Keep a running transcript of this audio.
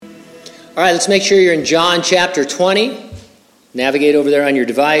All right, let's make sure you're in John chapter 20. Navigate over there on your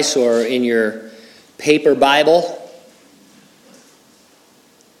device or in your paper Bible.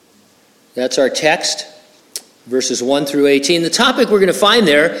 That's our text, verses 1 through 18. The topic we're going to find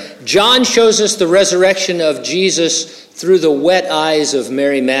there, John shows us the resurrection of Jesus through the wet eyes of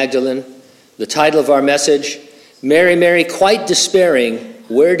Mary Magdalene. The title of our message, Mary, Mary, quite despairing,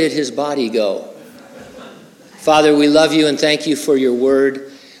 where did his body go? Father, we love you and thank you for your word.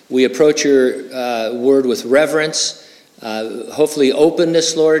 We approach your word with reverence, hopefully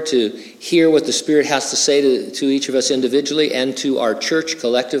openness, Lord, to hear what the Spirit has to say to each of us individually and to our church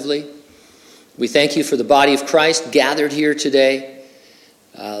collectively. We thank you for the body of Christ gathered here today.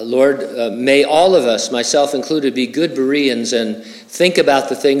 Lord, may all of us, myself included, be good Bereans and think about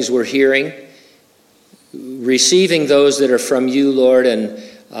the things we're hearing, receiving those that are from you, Lord, and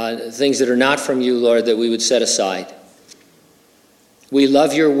things that are not from you, Lord, that we would set aside. We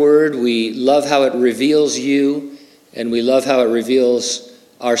love your word. We love how it reveals you, and we love how it reveals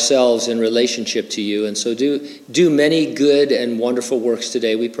ourselves in relationship to you. And so do many good and wonderful works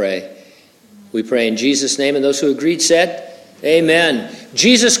today, we pray. We pray in Jesus' name, and those who agreed said, amen.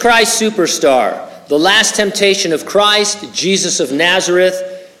 Jesus Christ Superstar, the last temptation of Christ, Jesus of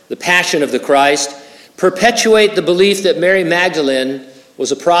Nazareth, the passion of the Christ, perpetuate the belief that Mary Magdalene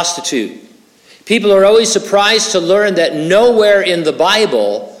was a prostitute. People are always surprised to learn that nowhere in the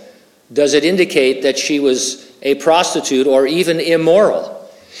Bible does it indicate that she was a prostitute or even immoral.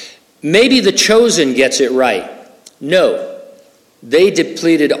 Maybe The Chosen gets it right. No, they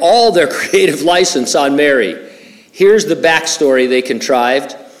depleted all their creative license on Mary. Here's the backstory they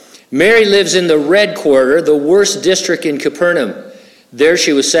contrived. Mary lives in the Red Quarter, the worst district in Capernaum. There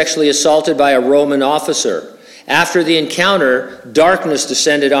she was sexually assaulted by a Roman officer. After the encounter, darkness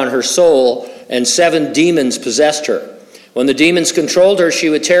descended on her soul, and 7 demons possessed her. When the demons controlled her, she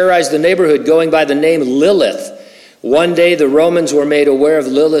would terrorize the neighborhood, going by the name Lilith. One day, the Romans were made aware of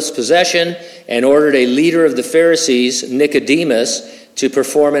Lilith's possession and ordered a leader of the Pharisees, Nicodemus, to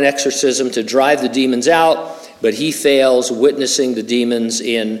perform an exorcism to drive the demons out, but he fails, witnessing the demons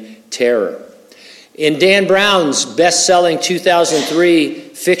in terror. In Dan Brown's best-selling 2003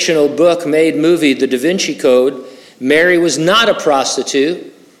 fictional book made movie, The Da Vinci Code, Mary was not a prostitute.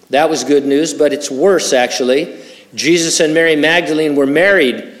 That was good news, but it's worse, actually. Jesus and Mary Magdalene were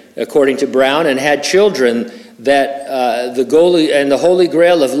married, according to Brown, and had children. That the Holy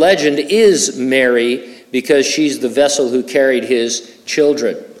Grail of legend is Mary, because she's the vessel who carried his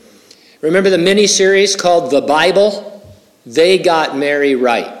children. Remember the mini-series called The Bible? They got Mary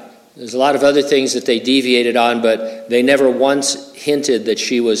right. There's a lot of other things that they deviated on, but they never once hinted that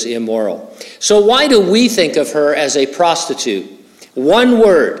she was immoral. So why do we think of her as a prostitute? One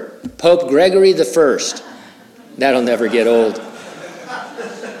word, Pope Gregory I. That'll never get old.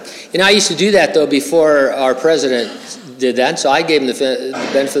 You know, I used to do that, though, before our president did that, so I gave him the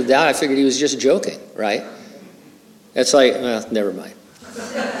benefit of the doubt. I figured he was just joking, right? It's like, well, never mind.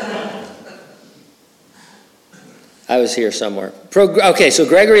 I was here somewhere. Okay, so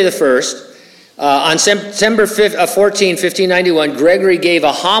Gregory I, on September 14, 1591, Gregory gave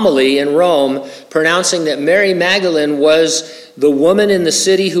a homily in Rome pronouncing that Mary Magdalene was the woman in the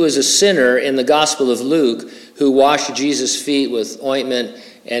city who is a sinner in the Gospel of Luke, who washed Jesus' feet with ointment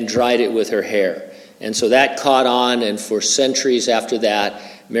and dried it with her hair. And so that caught on, and for centuries after that,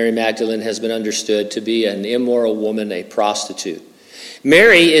 Mary Magdalene has been understood to be an immoral woman, a prostitute.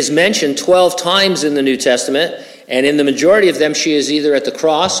 Mary is mentioned 12 times in the New Testament, and in the majority of them, she is either at the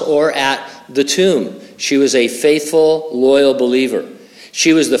cross or at the tomb. She was a faithful, loyal believer.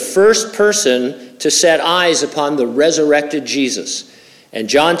 She was the first person to set eyes upon the resurrected Jesus. And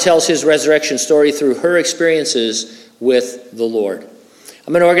John tells his resurrection story through her experiences with the Lord.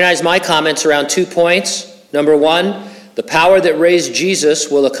 I'm going to organize my comments around 2 points. Number 1, the power that raised Jesus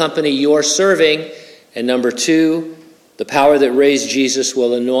will accompany your serving. And number 2, the power that raised Jesus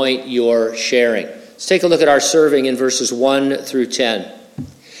will anoint your sharing. Let's take a look at our serving in verses 1 through 10.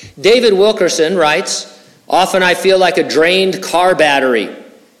 David Wilkerson writes, "Often I feel like a drained car battery.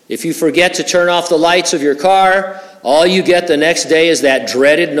 If you forget to turn off the lights of your car, all you get the next day is that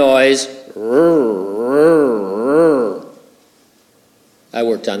dreaded noise. I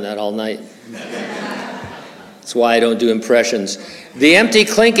worked on that all night. That's why I don't do impressions. The empty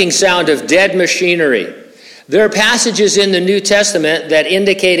clinking sound of dead machinery. There are passages in the New Testament that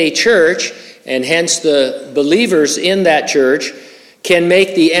indicate a church, and hence the believers in that church, can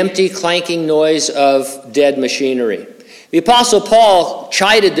make the empty clanking noise of dead machinery. The Apostle Paul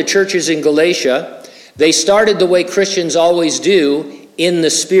chided the churches in Galatia. They started the way Christians always do, in the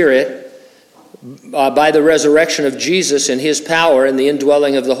Spirit, by the resurrection of Jesus and his power and the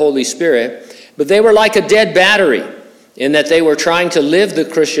indwelling of the Holy Spirit. But they were like a dead battery in that they were trying to live the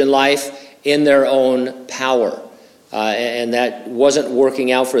Christian life in their own power. And that wasn't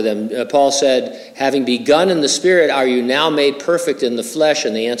working out for them. Paul said, having begun in the Spirit, are you now made perfect in the flesh?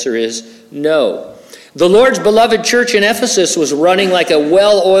 And the answer is no. The Lord's beloved church in Ephesus was running like a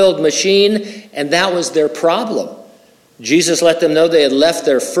well-oiled machine, and that was their problem. Jesus let them know they had left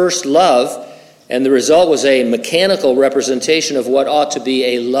their first love, and the result was a mechanical representation of what ought to be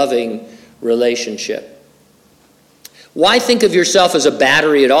a loving relationship. Why think of yourself as a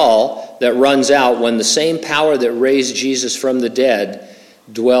battery at all that runs out when the same power that raised Jesus from the dead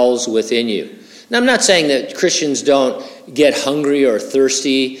dwells within you? Now, I'm not saying that Christians don't get hungry or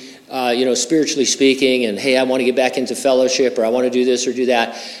thirsty, spiritually speaking, and hey, I want to get back into fellowship, or I want to do this or do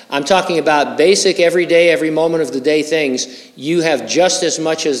that. I'm talking about basic, everyday, every moment of the day things. You have just as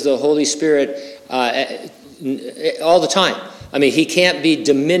much as the Holy Spirit all the time. I mean, he can't be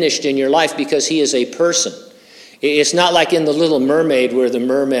diminished in your life because he is a person. It's not like in The Little Mermaid where the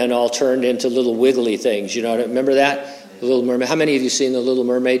mermen all turned into little wiggly things. You know, remember that? The Little Mermaid. How many of you seen The Little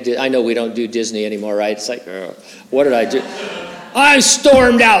Mermaid? I know we don't do Disney anymore, right? It's like, what did I do? I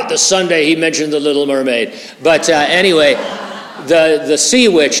stormed out the Sunday he mentioned The Little Mermaid. But anyway, the sea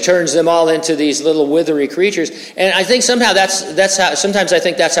witch turns them all into these little withery creatures. And I think somehow that's how, sometimes I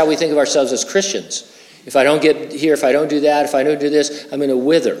think that's how we think of ourselves as Christians. If I don't get here, if I don't do that, if I don't do this, I'm going to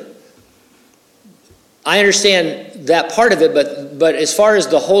wither. I understand that part of it, but as far as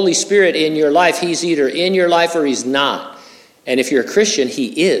the Holy Spirit in your life, he's either in your life or he's not. And if you're a Christian,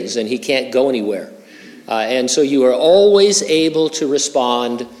 he is, and he can't go anywhere. And so you are always able to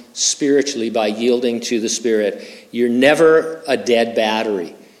respond spiritually by yielding to the Spirit. You're never a dead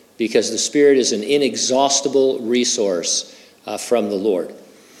battery because the Spirit is an inexhaustible resource from the Lord.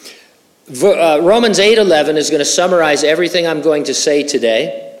 Romans 8:11 is going to summarize everything I'm going to say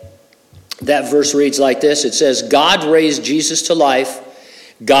today. That verse reads like this. It says, God raised Jesus to life.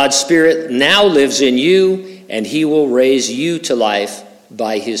 God's Spirit now lives in you, and he will raise you to life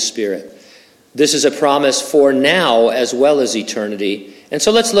by his Spirit. This is a promise for now as well as eternity. And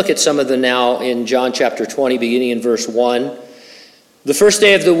so let's look at some of the now in John chapter 20, beginning in verse 1. The first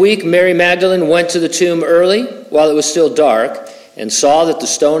day of the week, Mary Magdalene went to the tomb early while it was still dark and saw that the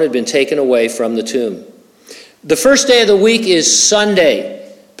stone had been taken away from the tomb. The first day of the week is Sunday.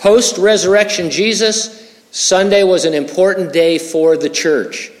 Post-resurrection Jesus, Sunday was an important day for the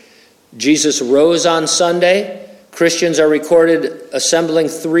church. Jesus rose on Sunday. Christians are recorded assembling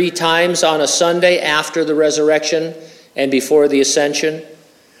 3 times on a Sunday after the resurrection and before the ascension.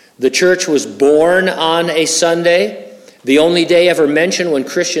 The church was born on a Sunday. The only day ever mentioned when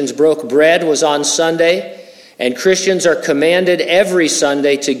Christians broke bread was on Sunday. And Christians are commanded every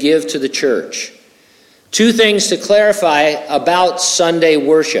Sunday to give to the church. 2 things to clarify about Sunday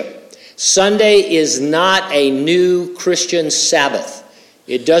worship. Sunday is not a new Christian Sabbath.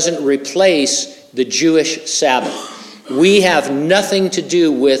 It doesn't replace the Jewish Sabbath. We have nothing to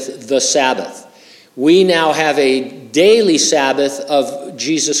do with the Sabbath. We now have a daily Sabbath of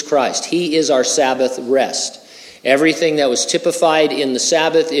Jesus Christ. He is our Sabbath rest. Everything that was typified in the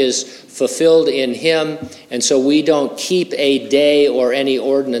Sabbath is fulfilled in him, and so we don't keep a day or any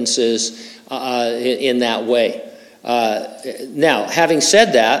ordinances in that way. Now, having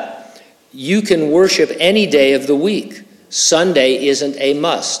said that, you can worship any day of the week. Sunday isn't a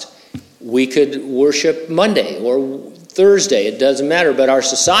must. We could worship Monday or Thursday. It doesn't matter. But our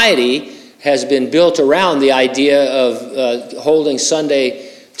society has been built around the idea of holding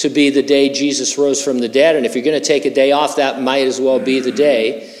Sunday to be the day Jesus rose from the dead. And if you're going to take a day off, that might as well be the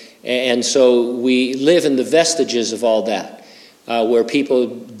day. And so we live in the vestiges of all that. Where people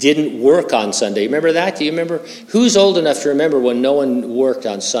didn't work on Sunday. Remember that? Do you remember? Who's old enough to remember when no one worked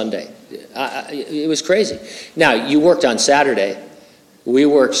on Sunday? It was crazy. Now, you worked on Saturday. We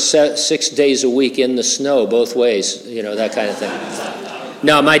worked 6 days a week in the snow both ways, that kind of thing.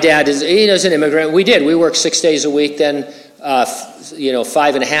 No, my dad is an immigrant. We did. We worked 6 days a week, then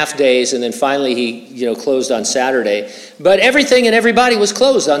 5.5 days, and then finally he closed on Saturday. But everything and everybody was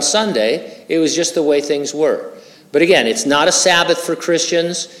closed on Sunday. It was just the way things were. But again, it's not a Sabbath for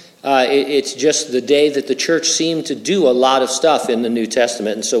Christians. It's just the day that the church seemed to do a lot of stuff in the New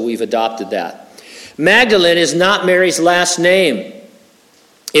Testament, and so we've adopted that. Magdalene is not Mary's last name.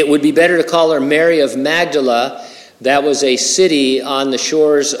 It would be better to call her Mary of Magdala. That was a city on the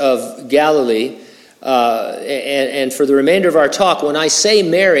shores of Galilee. And for the remainder of our talk, when I say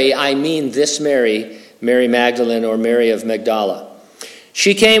Mary, I mean this Mary, Mary Magdalene or Mary of Magdala.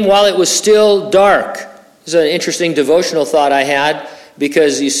 She came while it was still dark. This is an interesting devotional thought I had.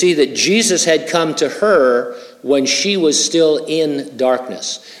 because you see that Jesus had come to her when she was still in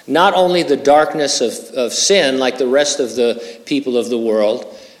darkness. Not only the darkness of sin like the rest of the people of the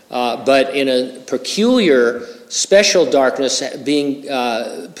world, but in a peculiar, special darkness, being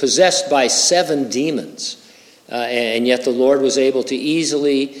possessed by 7 demons. And yet the Lord was able to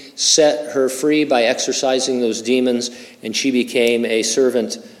easily set her free by exorcising those demons, and she became a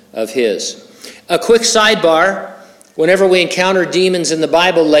servant of his. A quick sidebar. Whenever we encounter demons in the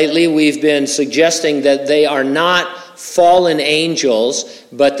Bible lately, we've been suggesting that they are not fallen angels,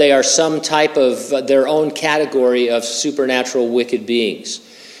 but they are some type of their own category of supernatural wicked beings.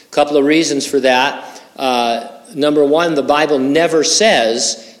 A couple of reasons for that. Number one, the Bible never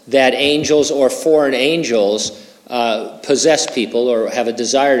says that angels or foreign angels possess people or have a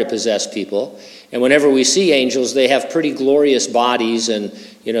desire to possess people. And whenever we see angels, they have pretty glorious bodies, and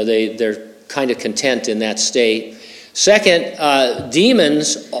they're kind of content in that state. Second,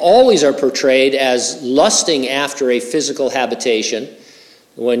 demons always are portrayed as lusting after a physical habitation.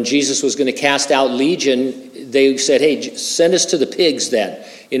 When Jesus was going to cast out Legion, they said, hey, send us to the pigs then.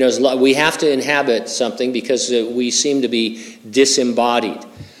 We have to inhabit something because we seem to be disembodied.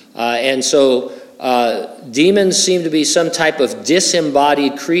 And so demons seem to be some type of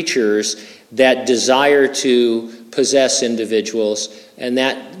disembodied creatures that desire to possess individuals, and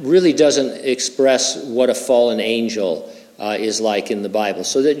that really doesn't express what a fallen angel is like in the Bible.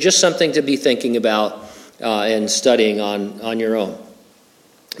 So that just something to be thinking about and studying on your own.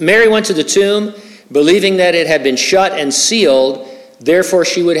 Mary went to the tomb, believing that it had been shut and sealed, therefore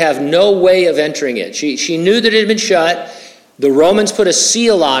she would have no way of entering it. She knew that it had been shut. The Romans put a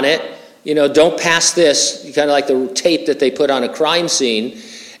seal on it, don't pass this, kind of like the tape that they put on a crime scene.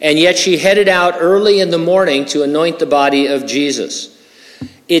 And yet she headed out early in the morning to anoint the body of Jesus.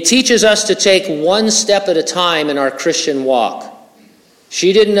 It teaches us to take one step at a time in our Christian walk.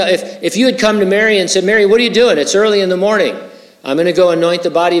 She didn't know, if you had come to Mary and said, Mary, what are you doing? It's early in the morning. I'm going to go anoint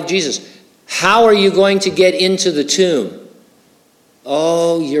the body of Jesus. How are you going to get into the tomb?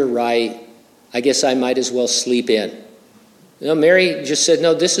 Oh, you're right. I guess I might as well sleep in. Mary just said,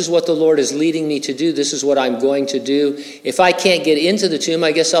 no, this is what the Lord is leading me to do. This is what I'm going to do. If I can't get into the tomb,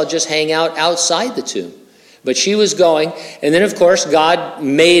 I guess I'll just hang out outside the tomb. But she was going. And then, of course, God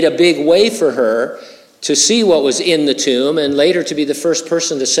made a big way for her to see what was in the tomb and later to be the first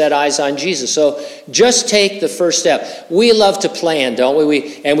person to set eyes on Jesus. So just take the first step. We love to plan, don't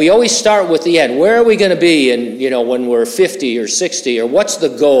we? And we always start with the end. Where are we going to be when we're 50 or 60, or what's the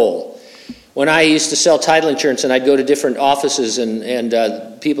goal? When I used to sell title insurance and I'd go to different offices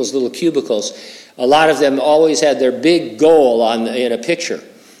and people's little cubicles, a lot of them always had their big goal in a picture.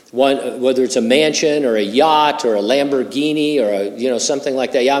 One, whether it's a mansion or a yacht or a Lamborghini or something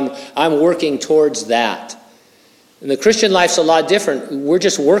like that. Yeah, I'm working towards that. And the Christian life's a lot different. We're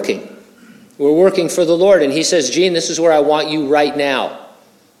just working. We're working for the Lord. And he says, Gene, this is where I want you right now.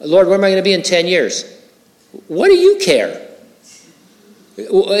 Lord, where am I going to be in 10 years? What do you care?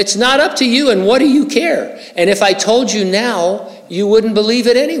 It's not up to you, and what do you care? And if I told you now, you wouldn't believe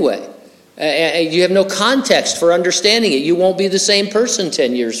it anyway. You have no context for understanding it. You won't be the same person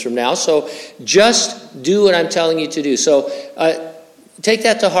 10 years from now. So just do what I'm telling you to do. So take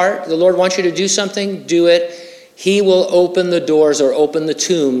that to heart. The Lord wants you to do something, do it. He will open the doors or open the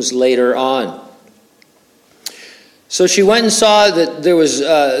tombs later on. So she went and saw that there was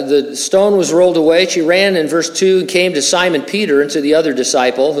the stone was rolled away. She ran in verse 2 and came to Simon Peter and to the other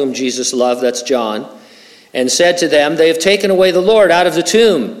disciple whom Jesus loved, that's John, and said to them, they have taken away the Lord out of the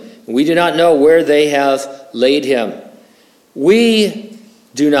tomb. We do not know where they have laid him. We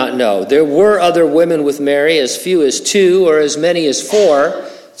do not know. There were other women with Mary, as few as 2 or as many as 4.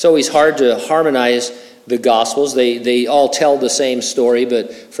 It's always hard to harmonize the Gospels. They all tell the same story,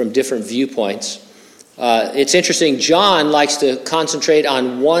 but from different viewpoints. It's interesting, John likes to concentrate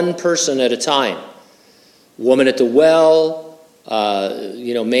on one person at a time. Woman at the well,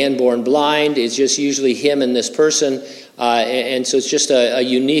 man born blind. It's just usually him and this person. And so it's just a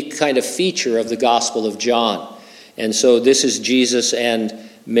unique kind of feature of the Gospel of John. And so this is Jesus and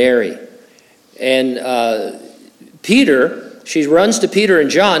Mary. And Peter, she runs to Peter and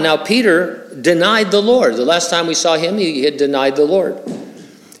John. Now Peter denied the Lord. The last time we saw him, he had denied the Lord.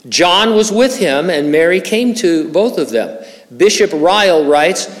 John was with him, and Mary came to both of them. Bishop Ryle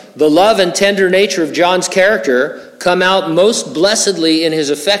writes, the love and tender nature of John's character come out most blessedly in his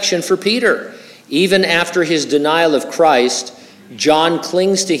affection for Peter. Even after his denial of Christ, John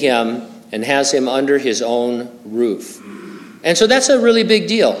clings to him and has him under his own roof. And so that's a really big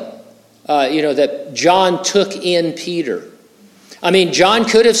deal, that John took in Peter. I mean, John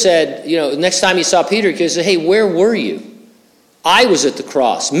could have said, next time he saw Peter, he could have said, hey, where were you? I was at the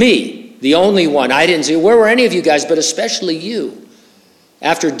cross, me, the only one. I didn't say, where were any of you guys, but especially you?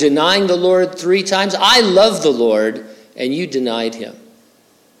 After denying the Lord 3 times, I love the Lord, and you denied him.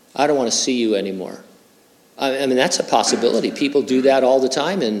 I don't want to see you anymore. I mean, that's a possibility. People do that all the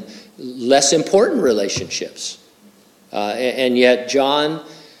time in less important relationships. And yet John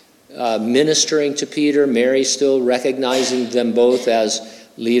ministering to Peter, Mary still recognizing them both as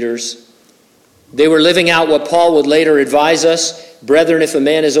leaders. They were living out what Paul would later advise us. Brethren, if a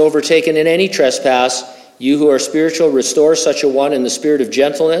man is overtaken in any trespass, you who are spiritual, restore such a one in the spirit of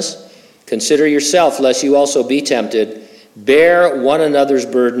gentleness. Consider yourself, lest you also be tempted. Bear one another's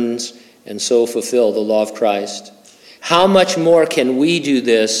burdens, and so fulfill the law of Christ. How much more can we do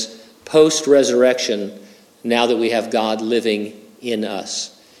this post-resurrection now that we have God living in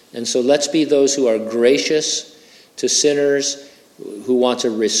us? And so let's be those who are gracious to sinners, who want to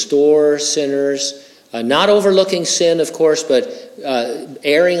restore sinners, not overlooking sin, of course, but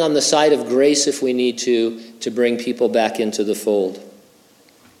erring on the side of grace if we need to bring people back into the fold.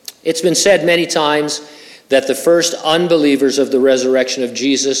 It's been said many times that the first unbelievers of the resurrection of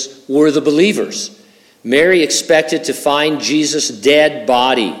Jesus were the believers. Mary expected to find Jesus' dead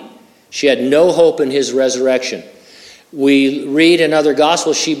body. She had no hope in his resurrection. We read in other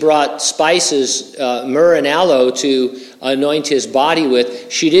Gospels she brought spices, myrrh and aloe, to anoint his body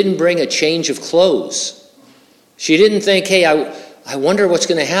with. She didn't bring a change of clothes. She didn't think, hey, I wonder what's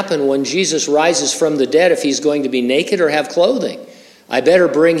going to happen when Jesus rises from the dead, if he's going to be naked or have clothing. I better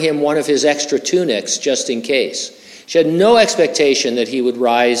bring him one of his extra tunics just in case. She had no expectation that he would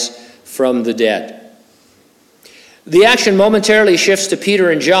rise from the dead. The action momentarily shifts to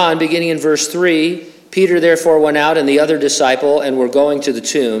Peter and John, beginning in verse 3. Peter therefore went out and the other disciple and were going to the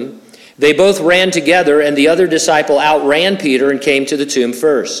tomb. They both ran together, and the other disciple outran Peter and came to the tomb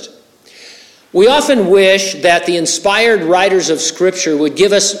first. We often wish that the inspired writers of Scripture would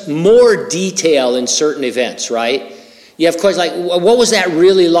give us more detail in certain events, right? You have questions like, what was that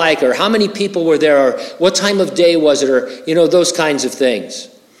really like? Or how many people were there? Or what time of day was it? Or, those kinds of things.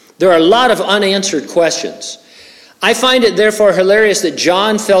 There are a lot of unanswered questions. I find it therefore hilarious that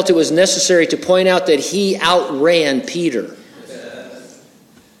John felt it was necessary to point out that he outran Peter.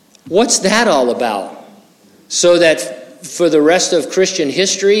 What's that all about? So that for the rest of Christian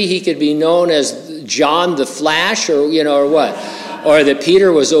history, he could be known as John the Flash, or what? Or that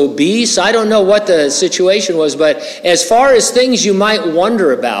Peter was obese. I don't know what the situation was, but as far as things you might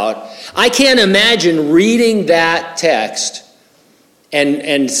wonder about, I can't imagine reading that text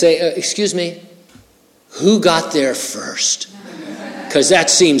and say, excuse me, who got there first? Because that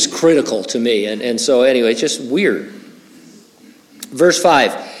seems critical to me. And so anyway, it's just weird. Verse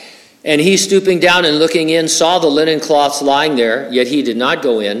 5, and he stooping down and looking in saw the linen cloths lying there, yet he did not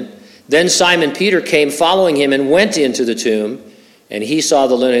go in. Then Simon Peter came following him and went into the tomb, and he saw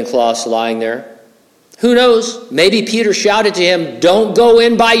the linen cloths lying there. Who knows? Maybe Peter shouted to him, don't go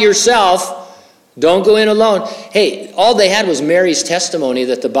in by yourself. Don't go in alone. Hey, all they had was Mary's testimony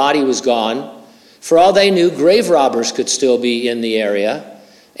that the body was gone. For all they knew, grave robbers could still be in the area.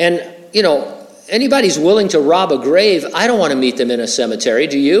 And, anybody's willing to rob a grave, I don't want to meet them in a cemetery,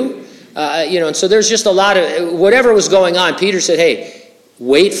 do you? And so there's just a lot of, whatever was going on, Peter said, hey,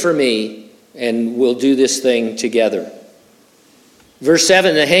 wait for me, and we'll do this thing together. Verse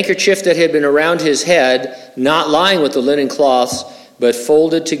 7, the handkerchief that had been around his head, not lying with the linen cloths, but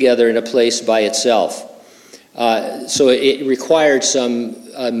folded together in a place by itself. So it required some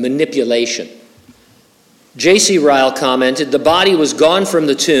manipulation. J.C. Ryle commented, the body was gone from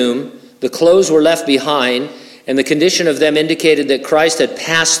the tomb, the clothes were left behind, and the condition of them indicated that Christ had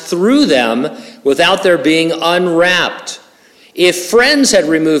passed through them without their being unwrapped. If friends had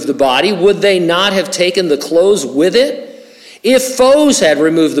removed the body, would they not have taken the clothes with it? If foes had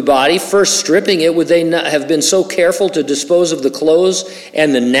removed the body, first stripping it, would they not have been so careful to dispose of the clothes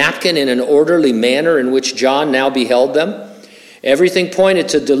and the napkin in an orderly manner in which John now beheld them? Everything pointed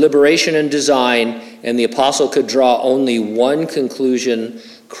to deliberation and design, and the apostle could draw only one conclusion: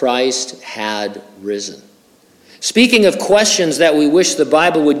 Christ had risen. Speaking of questions that we wish the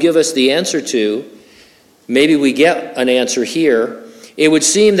Bible would give us the answer to, maybe we get an answer here. It would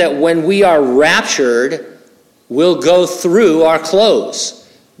seem that when we are raptured, we'll go through our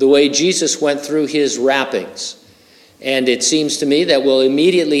clothes the way Jesus went through his wrappings. And it seems to me that we'll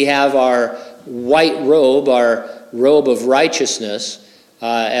immediately have our white robe, our robe of righteousness,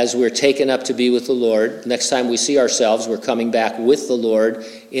 as we're taken up to be with the Lord. Next time we see ourselves, we're coming back with the Lord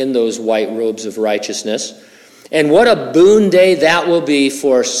in those white robes of righteousness. And what a boon day that will be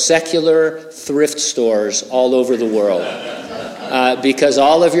for secular thrift stores all over the world. Because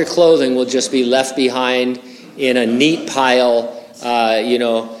all of your clothing will just be left behind in a neat pile.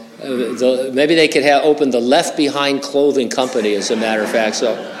 Maybe they could have opened the Left Behind Clothing Company, as a matter of fact.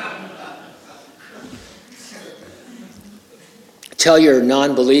 So tell your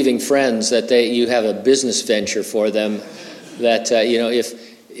non-believing friends that you have a business venture for them. That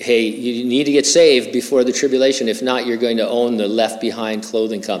you need to get saved before the tribulation. If not, you're going to own the Left Behind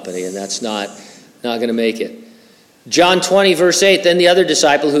Clothing Company, and that's not going to make it. John 20, verse 8, then the other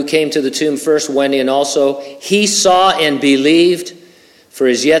disciple who came to the tomb first went in also. He saw and believed, for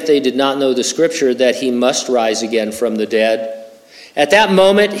as yet they did not know the scripture that he must rise again from the dead. At that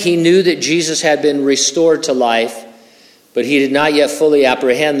moment he knew that Jesus had been restored to life, but he did not yet fully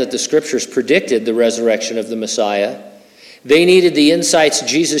apprehend that the scriptures predicted the resurrection of the Messiah. They needed the insights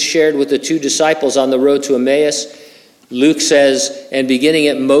Jesus shared with the two disciples on the road to Emmaus. Luke says, and beginning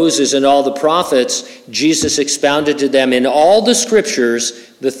at Moses and all the prophets, Jesus expounded to them in all the scriptures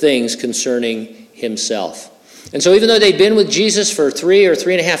the things concerning himself. And so even though they'd been with Jesus for 3 or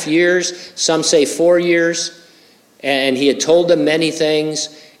 3.5 years, some say 4 years, and he had told them many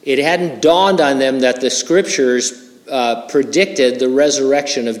things, it hadn't dawned on them that the scriptures predicted the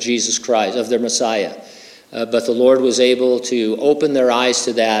resurrection of Jesus Christ, of their Messiah. But the Lord was able to open their eyes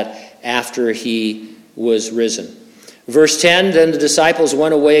to that after he was risen. Verse 10, then the disciples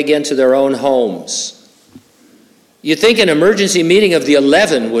went away again to their own homes. You'd think an emergency meeting of the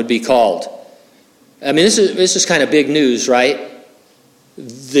 11 would be called. I mean, this is kind of big news, right?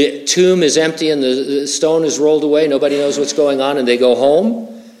 The tomb is empty and the stone is rolled away. Nobody knows what's going on, and they go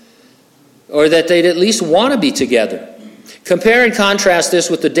home. Or that they'd at least want to be together. Compare and contrast this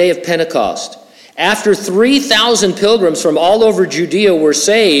with the day of Pentecost. After 3,000 pilgrims from all over Judea were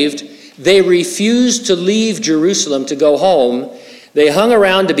saved, they refused to leave Jerusalem to go home. They hung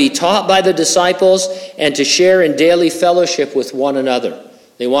around to be taught by the disciples and to share in daily fellowship with one another.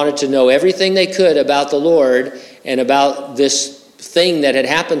 They wanted to know everything they could about the Lord and about this thing that had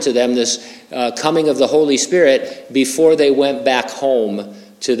happened to them, this coming of the Holy Spirit, before they went back home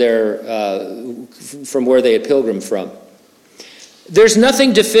to from where they had pilgrimed from. There's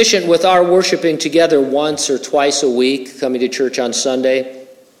nothing deficient with our worshiping together once or twice a week, coming to church on Sunday.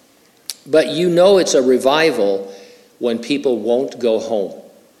 But you know it's a revival when people won't go home.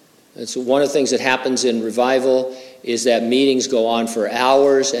 It's one of the things that happens in revival is that meetings go on for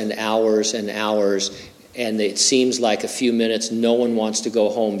hours and hours and hours, and it seems like a few minutes no one wants to go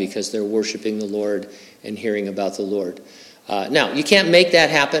home because they're worshiping the Lord and hearing about the Lord. Now, you can't make that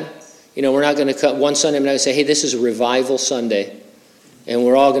happen. We're not going to cut one Sunday. I'm not going to say, hey, this is a revival Sunday, and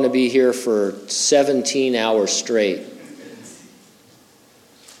we're all going to be here for 17 hours straight.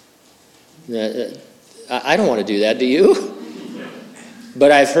 I don't want to do that, do you?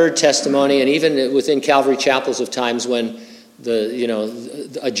 But I've heard testimony, and even within Calvary chapels, of times when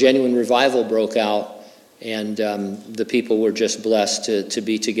a genuine revival broke out, and the people were just blessed to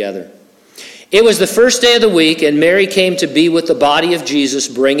be together. It was the first day of the week, and Mary came to be with the body of Jesus,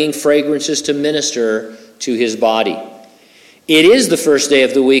 bringing fragrances to minister to his body. It is the first day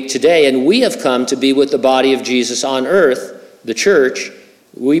of the week today, and we have come to be with the body of Jesus on earth, the church.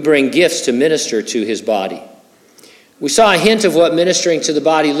 We bring gifts to minister to his body. We saw a hint of what ministering to the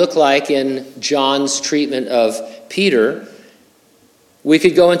body looked like in John's treatment of Peter. We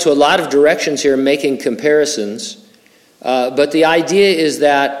could go into a lot of directions here making comparisons, but the idea is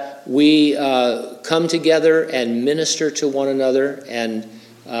that we come together and minister to one another and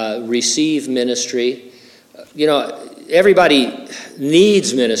receive ministry. Everybody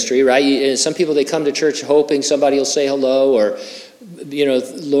needs ministry, right? Some people, they come to church hoping somebody will say hello, or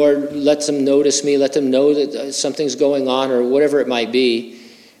Lord, let them notice me, let them know that something's going on, or whatever it might be.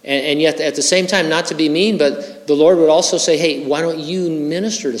 And yet at the same time, not to be mean, but the Lord would also say, hey, why don't you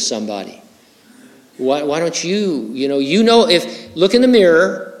minister to somebody? Why don't you, if look in the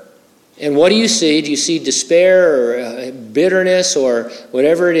mirror, and what do you see? Do you see despair or bitterness or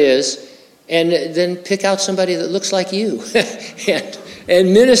whatever it is? And then pick out somebody that looks like you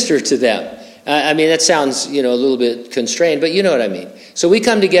and minister to them. I mean, that sounds, a little bit constrained, but you know what I mean. So we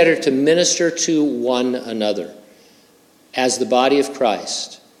come together to minister to one another as the body of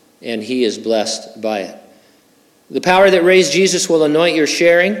Christ, and he is blessed by it. The power that raised Jesus will anoint your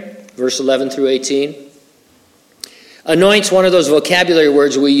sharing, verse 11 through 18. Anoint's one of those vocabulary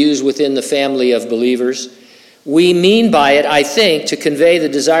words we use within the family of believers. We mean by it, I think, to convey the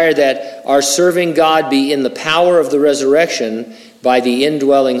desire that our serving God be in the power of the resurrection by the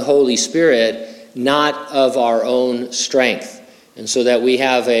indwelling Holy Spirit, not of our own strength. And so that we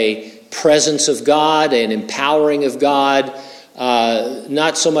have a presence of God, an empowering of God,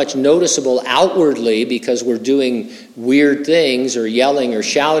 not so much noticeable outwardly because we're doing weird things or yelling or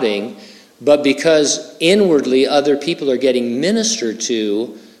shouting, but because inwardly other people are getting ministered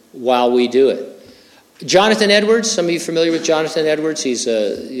to while we do it. Jonathan Edwards, some of you familiar with Jonathan Edwards? He's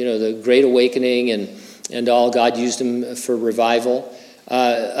the Great Awakening and all. God used him for revival.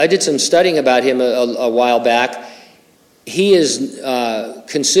 I did some studying about him a while back. He is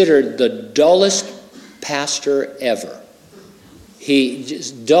considered the dullest pastor ever. He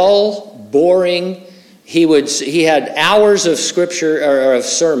just dull, boring. He had hours of scripture or of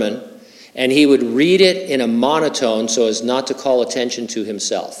sermon, and he would read it in a monotone so as not to call attention to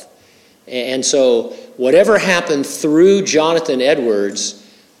himself. And so whatever happened through Jonathan Edwards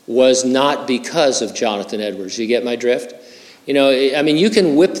was not because of Jonathan Edwards. You get my drift? You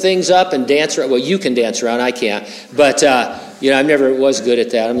can whip things up and dance around. Well, you can dance around. I can't. But, I never was good at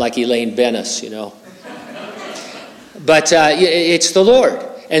that. I'm like Elaine Bennis, But it's the Lord.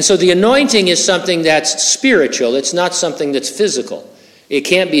 And so the anointing is something that's spiritual. It's not something that's physical. It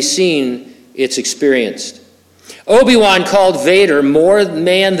can't be seen. It's experienced. Obi-Wan called Vader more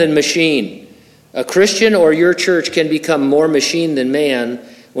man than machine. A Christian or your church can become more machine than man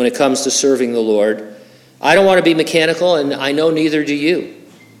when it comes to serving the Lord. I don't want to be mechanical, and I know neither do you.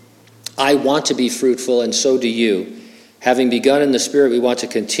 I want to be fruitful, and so do you. Having begun in the Spirit, we want to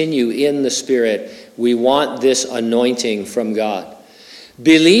continue in the Spirit. We want this anointing from God.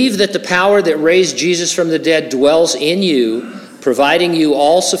 Believe that the power that raised Jesus from the dead dwells in you, providing you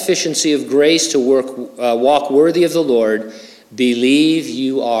all sufficiency of grace to walk worthy of the Lord. Believe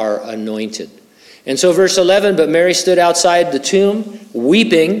you are anointed. And so verse 11, but Mary stood outside the tomb,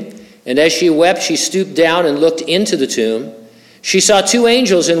 weeping, and as she wept, she stooped down and looked into the tomb. She saw two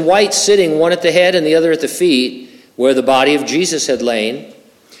angels in white sitting, one at the head and the other at the feet, where the body of Jesus had lain.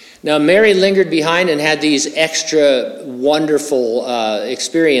 Now Mary lingered behind and had these extra wonderful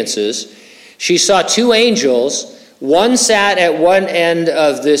experiences. She saw two angels. One sat at one end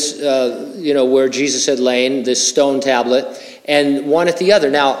of this, where Jesus had lain, this stone tablet, and one at the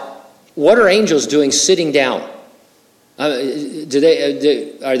other. Now, what are angels doing sitting down? Are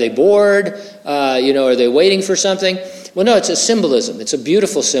they bored? Are they waiting for something? Well, no, it's a symbolism. It's a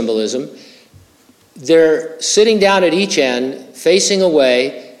beautiful symbolism. They're sitting down at each end, facing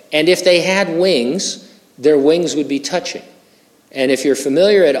away, and if they had wings, their wings would be touching. And if you're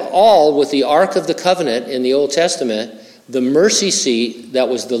familiar at all with the Ark of the Covenant in the Old Testament, the mercy seat that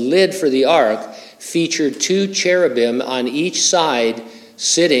was the lid for the ark featured two cherubim on each side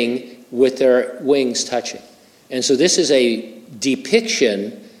sitting with their wings touching. And so this is a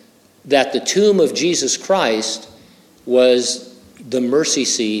depiction that the tomb of Jesus Christ was the mercy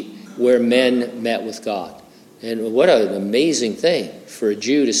seat where men met with God. And what an amazing thing for a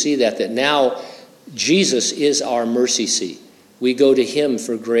Jew to see that now Jesus is our mercy seat. We go to him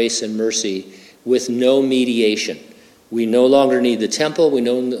for grace and mercy with no mediation. We no longer need the temple. We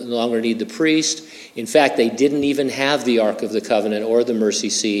no longer need the priest. In fact, they didn't even have the Ark of the Covenant or the mercy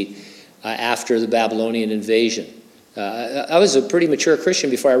seat after the Babylonian invasion. I was a pretty mature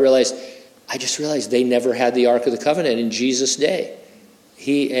Christian before I just realized they never had the Ark of the Covenant in Jesus' day.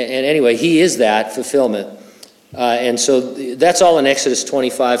 He is that fulfillment. And so that's all in Exodus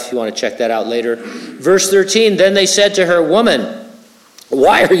 25 if you want to check that out later. Verse 13, then they said to her, woman,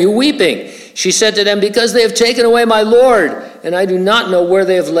 why are you weeping? She said to them, because they have taken away my Lord, and I do not know where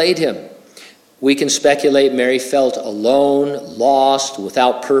they have laid him. We can speculate Mary felt alone, lost,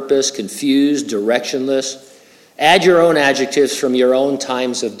 without purpose, confused, directionless. Add your own adjectives from your own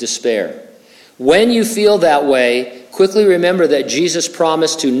times of despair. When you feel that way, quickly remember that Jesus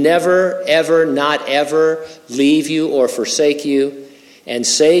promised to never, ever, not ever leave you or forsake you, and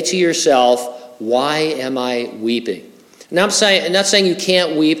say to yourself, why am I weeping? Now, I'm not saying you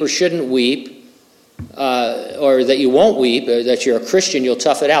can't weep or shouldn't weep, or that you won't weep, or that you're a Christian, you'll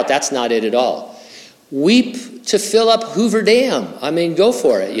tough it out. That's not it at all. Weep to fill up Hoover Dam. I mean, go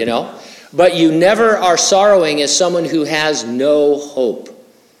for it, But you never are sorrowing as someone who has no hope.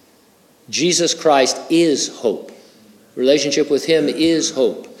 Jesus Christ is hope. Relationship with him is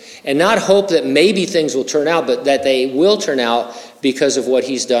hope. And not hope that maybe things will turn out, but that they will turn out because of what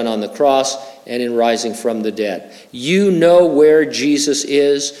he's done on the cross and in rising from the dead. You know where Jesus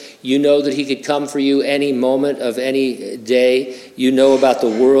is. You know that he could come for you any moment of any day. You know about the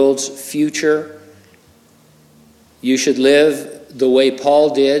world's future. You should live the way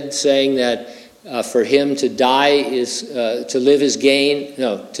Paul did, saying that for him to die is to live is gain.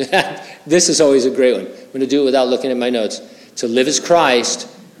 No, this is always a great one. I'm going to do it without looking at my notes. To live is Christ,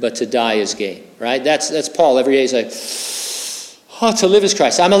 but to die is gain. Right? That's Paul. Every day he's like, to live is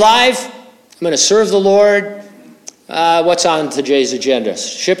Christ. I'm alive. I'm going to serve the Lord. What's on today's agenda?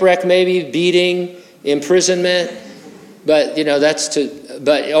 Shipwreck maybe, beating, imprisonment. But, that's to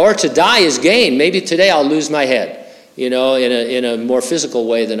or to die is gain. Maybe today I'll lose my head, in a more physical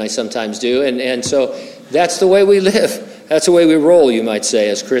way than I sometimes do. And so that's the way we live. That's the way we roll, you might say,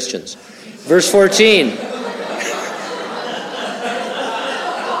 as Christians. Verse 14.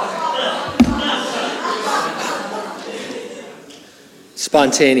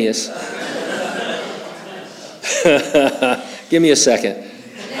 Spontaneous. Give me a second.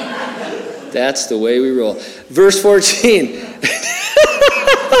 That's the way we roll. Verse 14.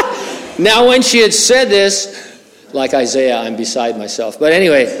 Now when she had said this, like Isaiah, I'm beside myself. But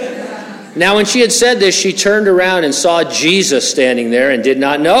anyway, now when she had said this, she turned around and saw Jesus standing there and did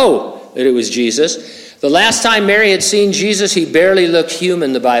not know that it was Jesus. The last time Mary had seen Jesus, he barely looked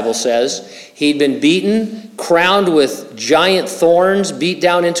human, the Bible says. He'd been beaten, crowned with giant thorns, beat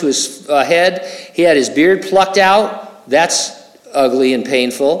down into his head. He had his beard plucked out. That's ugly and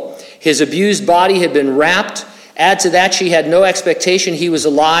painful. His abused body had been wrapped. Add to that, she had no expectation he was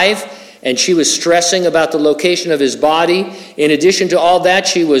alive, and she was stressing about the location of his body. In addition to all that,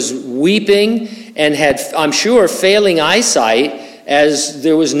 she was weeping and had, I'm sure, failing eyesight, as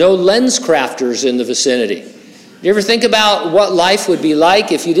there was no lens crafters in the vicinity. You ever think about what life would be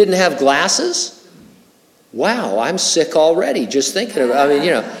like if you didn't have glasses? Wow, I'm sick already just thinking about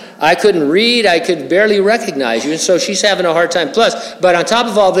it. I couldn't read, I could barely recognize you, and so she's having a hard time. Plus, but on top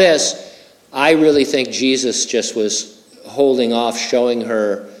of all this, I really think Jesus just was holding off, showing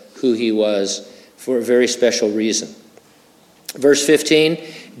her who he was for a very special reason. Verse 15,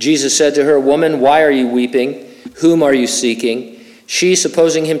 Jesus said to her, "Woman, why are you weeping? Whom are you seeking?" She,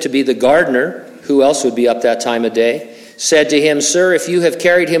 supposing him to be the gardener, who else would be up that time of day, said to him, "Sir, if you have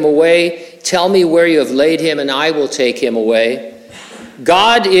carried him away, tell me where you have laid him, and I will take him away."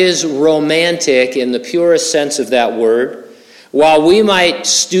 God is romantic in the purest sense of that word. While we might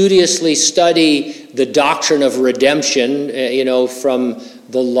studiously study the doctrine of redemption, from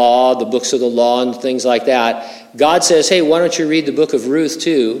the law, the books of the law and things like that, God says, hey, why don't you read the book of Ruth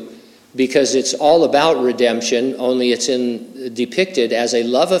too? Because it's all about redemption, only it's depicted as a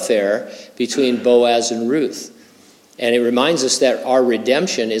love affair between Boaz and Ruth. And it reminds us that our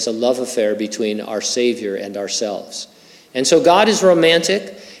redemption is a love affair between our Savior and ourselves. And so God is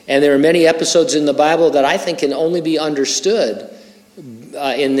romantic, and there are many episodes in the Bible that I think can only be understood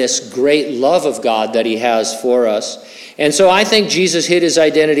in this great love of God that he has for us. And so I think Jesus hid his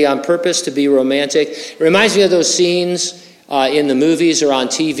identity on purpose to be romantic. It reminds me of those scenes in the movies or on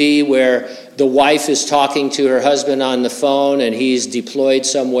TV where the wife is talking to her husband on the phone and he's deployed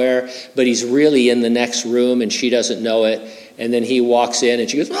somewhere, but he's really in the next room and she doesn't know it. And then he walks in and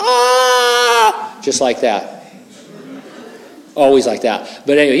she goes, "Ah!" Just like that. Always like that.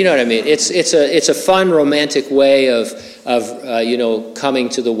 But anyway, you know what I mean. It's a fun, romantic way of coming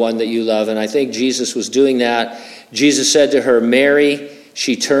to the one that you love. And I think Jesus was doing that. Jesus said to her, "Mary."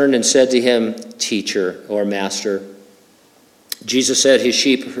 She turned and said to him, "Teacher," or "Master." Jesus said his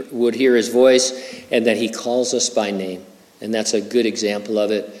sheep would hear his voice, and that he calls us by name. And that's a good example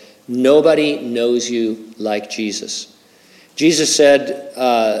of it. Nobody knows you like Jesus. Jesus said,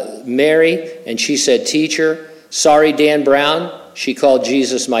 "Mary," and she said, "Teacher." Sorry, Dan Brown. She called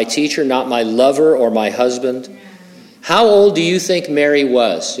Jesus my teacher, not my lover or my husband. How old do you think Mary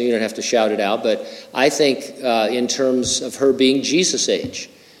was? You don't have to shout it out, but I think in terms of her being Jesus' age.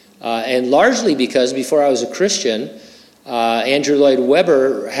 And largely because before I was a Christian, Andrew Lloyd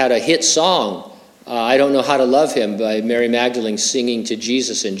Webber had a hit song, I Don't Know How to Love Him, by Mary Magdalene singing to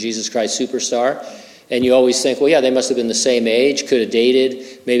Jesus in Jesus Christ Superstar. And you always think, well, yeah, they must have been the same age, could have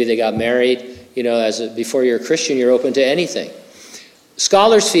dated, maybe they got married. Before you're a Christian, you're open to anything.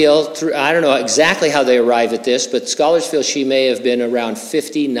 Scholars feel, I don't know exactly how they arrive at this, but scholars feel she may have been around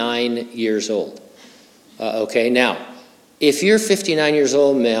 59 years old. Okay, now, if you're 59 years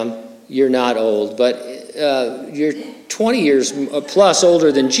old, ma'am, you're not old, but you're 20 years plus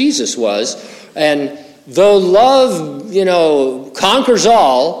older than Jesus was. And though love, conquers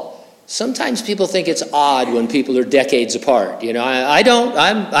all, sometimes people think it's odd when people are decades apart. I don't.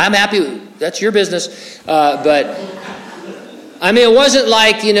 I'm happy. That's your business. But it wasn't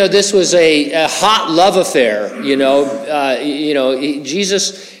like this was a hot love affair.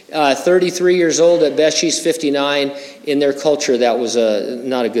 Jesus, 33 years old at best. She's 59. In their culture, that was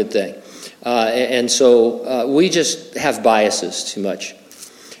not a good thing. And so we just have biases too much.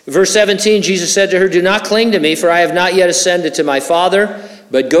 Verse 17, Jesus said to her, "Do not cling to me, for I have not yet ascended to my Father.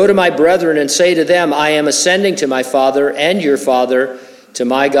 But go to my brethren and say to them, I am ascending to my Father and your Father, to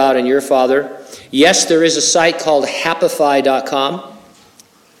my God and your Father." Yes, there is a site called Happify.com.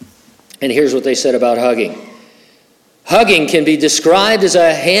 And here's what they said about hugging. Hugging can be described as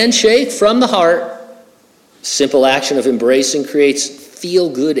a handshake from the heart. Simple action of embracing creates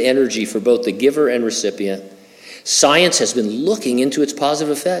feel-good energy for both the giver and recipient. Science has been looking into its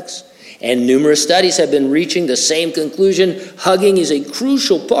positive effects, and numerous studies have been reaching the same conclusion: hugging is a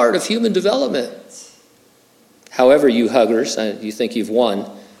crucial part of human development. However, you huggers, you think you've won.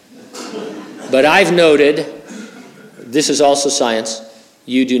 But I've noted, this is also science,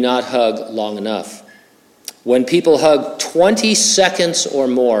 you do not hug long enough. When people hug 20 seconds or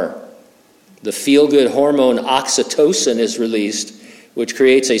more, the feel-good hormone oxytocin is released, which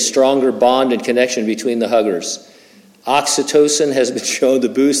creates a stronger bond and connection between the huggers. Oxytocin has been shown to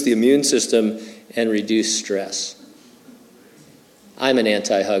boost the immune system and reduce stress. I'm an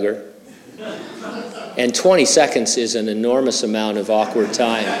anti-hugger. And 20 seconds is an enormous amount of awkward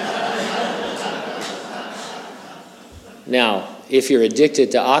time. Now, if you're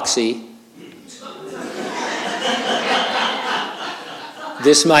addicted to Oxy,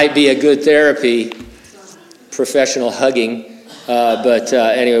 this might be a good therapy, professional hugging. But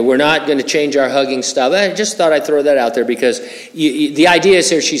anyway, we're not going to change our hugging style. I just thought I'd throw that out there because the idea is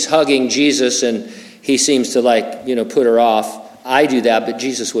here she's hugging Jesus and he seems to put her off. I do that, but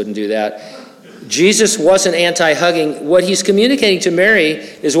Jesus wouldn't do that. Jesus wasn't anti-hugging. What he's communicating to Mary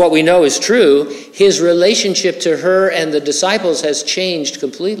is what we know is true. His relationship to her and the disciples has changed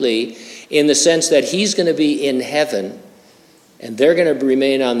completely in the sense that he's going to be in heaven and they're going to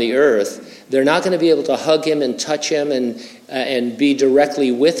remain on the earth. They're not going to be able to hug him and touch him and be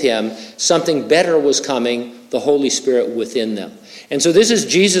directly with him. Something better was coming, the Holy Spirit within them. And so this is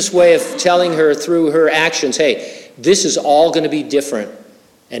Jesus' way of telling her through her actions, hey, this is all going to be different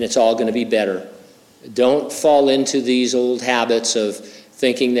and it's all going to be better. Don't fall into these old habits of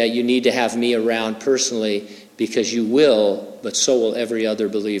thinking that you need to have me around personally, because you will, but so will every other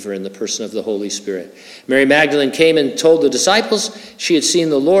believer in the person of the Holy Spirit. Mary Magdalene came and told the disciples she had seen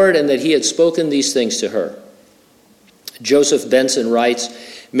the Lord and that he had spoken these things to her. Joseph Benson writes,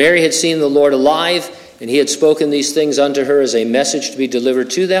 Mary had seen the Lord alive, and he had spoken these things unto her as a message to be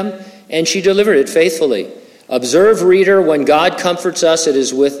delivered to them, and she delivered it faithfully. Observe, reader, when God comforts us, it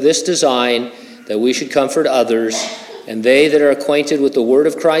is with this design, that we should comfort others, and they that are acquainted with the word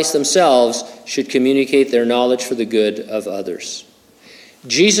of Christ themselves should communicate their knowledge for the good of others.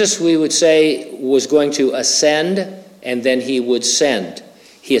 Jesus, we would say, was going to ascend, and then he would send.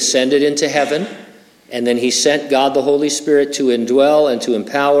 He ascended into heaven, and then he sent God the Holy Spirit to indwell and to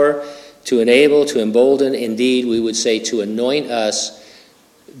empower, to enable, to embolden, indeed, we would say, to anoint us,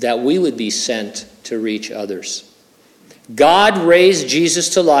 that we would be sent to reach others. God raised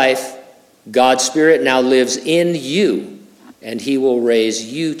Jesus to life. God's Spirit now lives in you, and he will raise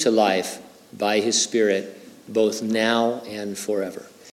you to life by his Spirit, both now and forever.